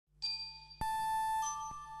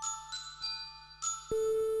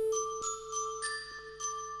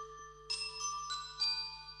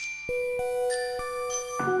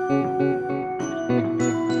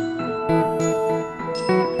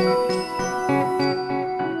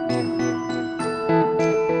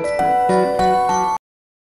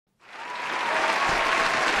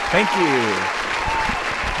Thank you.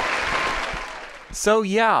 So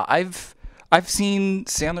yeah, I've seen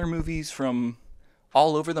Sandler movies from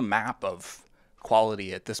all over the map of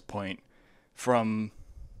quality at this point. From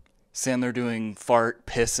Sandler doing fart,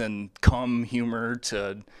 piss, and cum humor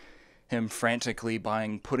to him frantically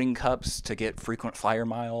buying pudding cups to get frequent flyer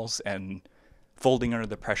miles and folding under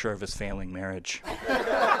the pressure of his failing marriage.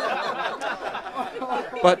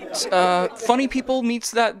 But Funny People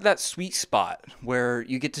meets that sweet spot where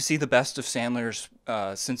you get to see the best of Sandler's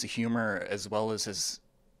sense of humor as well as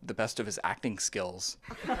the best of his acting skills.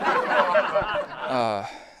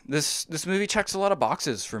 This movie checks a lot of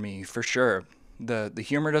boxes for me, for sure. The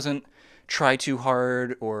humor doesn't try too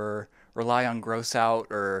hard or rely on gross out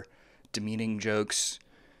or demeaning jokes.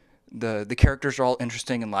 The characters are all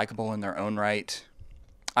interesting and likable in their own right.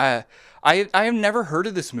 I have never heard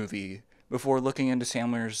of this movie before looking into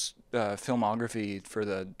Sandler's filmography for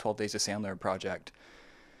the 12 Days of Sandler project.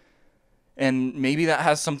 And maybe that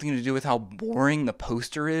has something to do with how boring the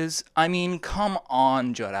poster is. I mean, come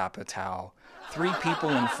on, Judd Apatow. 3 people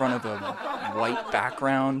in front of a white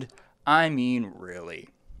background. I mean, really.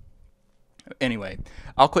 Anyway,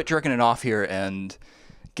 I'll quit jerking it off here and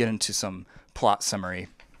get into some plot summary.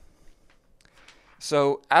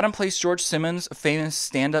 So, Adam plays George Simmons, a famous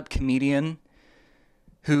stand-up comedian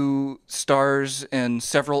who stars in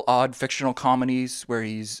several odd fictional comedies where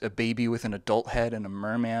he's a baby with an adult head and a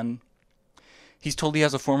merman. He's told he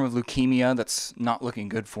has a form of leukemia that's not looking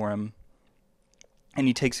good for him. And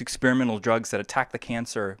he takes experimental drugs that attack the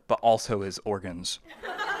cancer, but also his organs.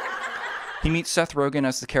 He meets Seth Rogen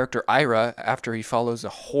as the character Ira after he follows a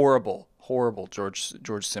horrible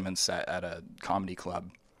George Simmons set at a comedy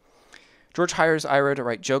club. George hires Ira to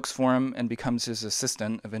write jokes for him and becomes his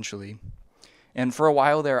assistant eventually. And for a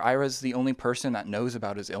while there, Ira's the only person that knows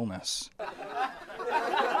about his illness.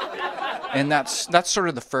 And that's sort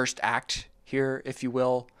of the first act here, if you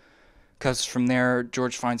will, because from there,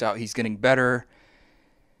 George finds out he's getting better.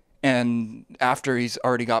 And after he's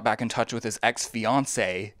already got back in touch with his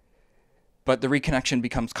ex-fiancée, but the reconnection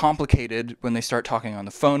becomes complicated when they start talking on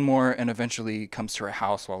the phone more and eventually comes to her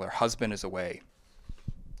house while her husband is away.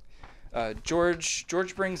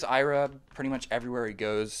 George brings Ira pretty much everywhere he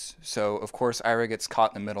goes, so of course Ira gets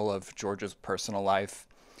caught in the middle of George's personal life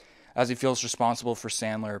as he feels responsible for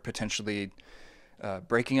Sandler potentially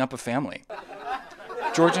breaking up a family.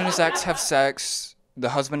 George and his ex have sex, the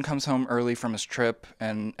husband comes home early from his trip,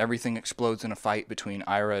 and everything explodes in a fight between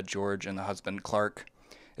Ira, George, and the husband Clark,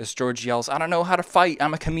 as George yells, "I don't know how to fight,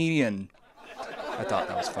 I'm a comedian." I thought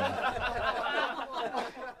that was funny.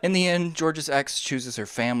 In the end, George's ex chooses her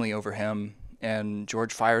family over him, and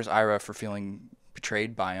George fires Ira for feeling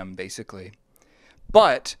betrayed by him, basically.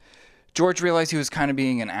 But George realized he was kind of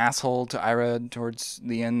being an asshole to Ira towards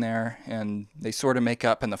the end there, and they sort of make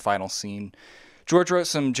up in the final scene. George wrote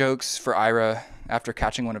some jokes for Ira after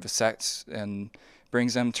catching one of his sets and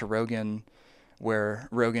brings them to Rogen, where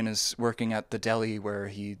Rogen is working at the deli where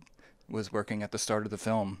he was working at the start of the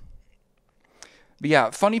film. But yeah,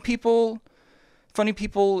 Funny People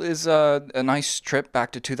is a nice trip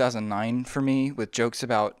back to 2009 for me, with jokes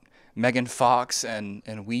about Megan Fox and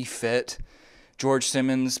We Fit. George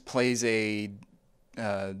Simmons plays a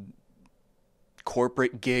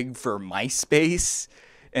corporate gig for MySpace,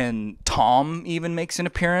 and Tom even makes an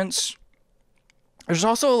appearance. There's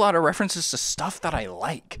also a lot of references to stuff that I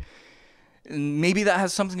like. Maybe that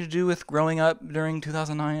has something to do with growing up during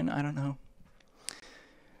 2009, I don't know.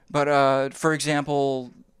 But for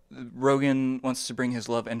example, Rogen wants to bring his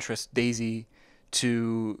love interest Daisy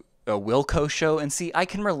to a Wilco show, and see, I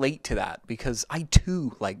can relate to that because I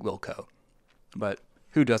too like Wilco. But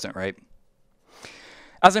who doesn't, right?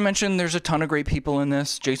 As I mentioned, there's a ton of great people in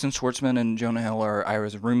this. Jason Schwartzman and Jonah Hill are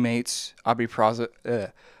Ira's roommates. Aubrey Plaza,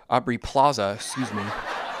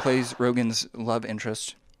 plays Rogen's love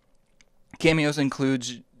interest. Cameos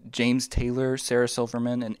includes James Taylor, Sarah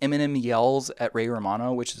Silverman, and Eminem yells at Ray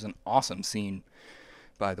Romano, which is an awesome scene,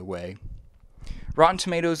 by the way. Rotten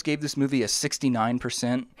Tomatoes gave this movie a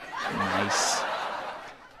 69%. Nice.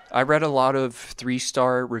 I read a lot of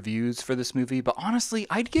 3-star reviews for this movie, but honestly,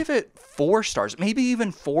 I'd give it 4 stars, maybe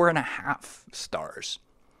even 4.5 stars.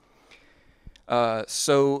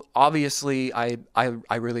 So obviously,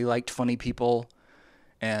 I really liked Funny People,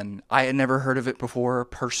 and I had never heard of it before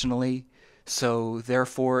personally. So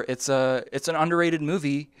therefore, it's an underrated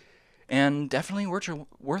movie, and definitely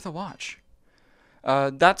worth a watch.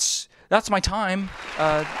 That's my time.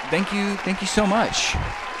 Thank you so much.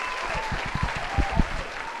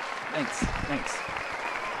 Thanks.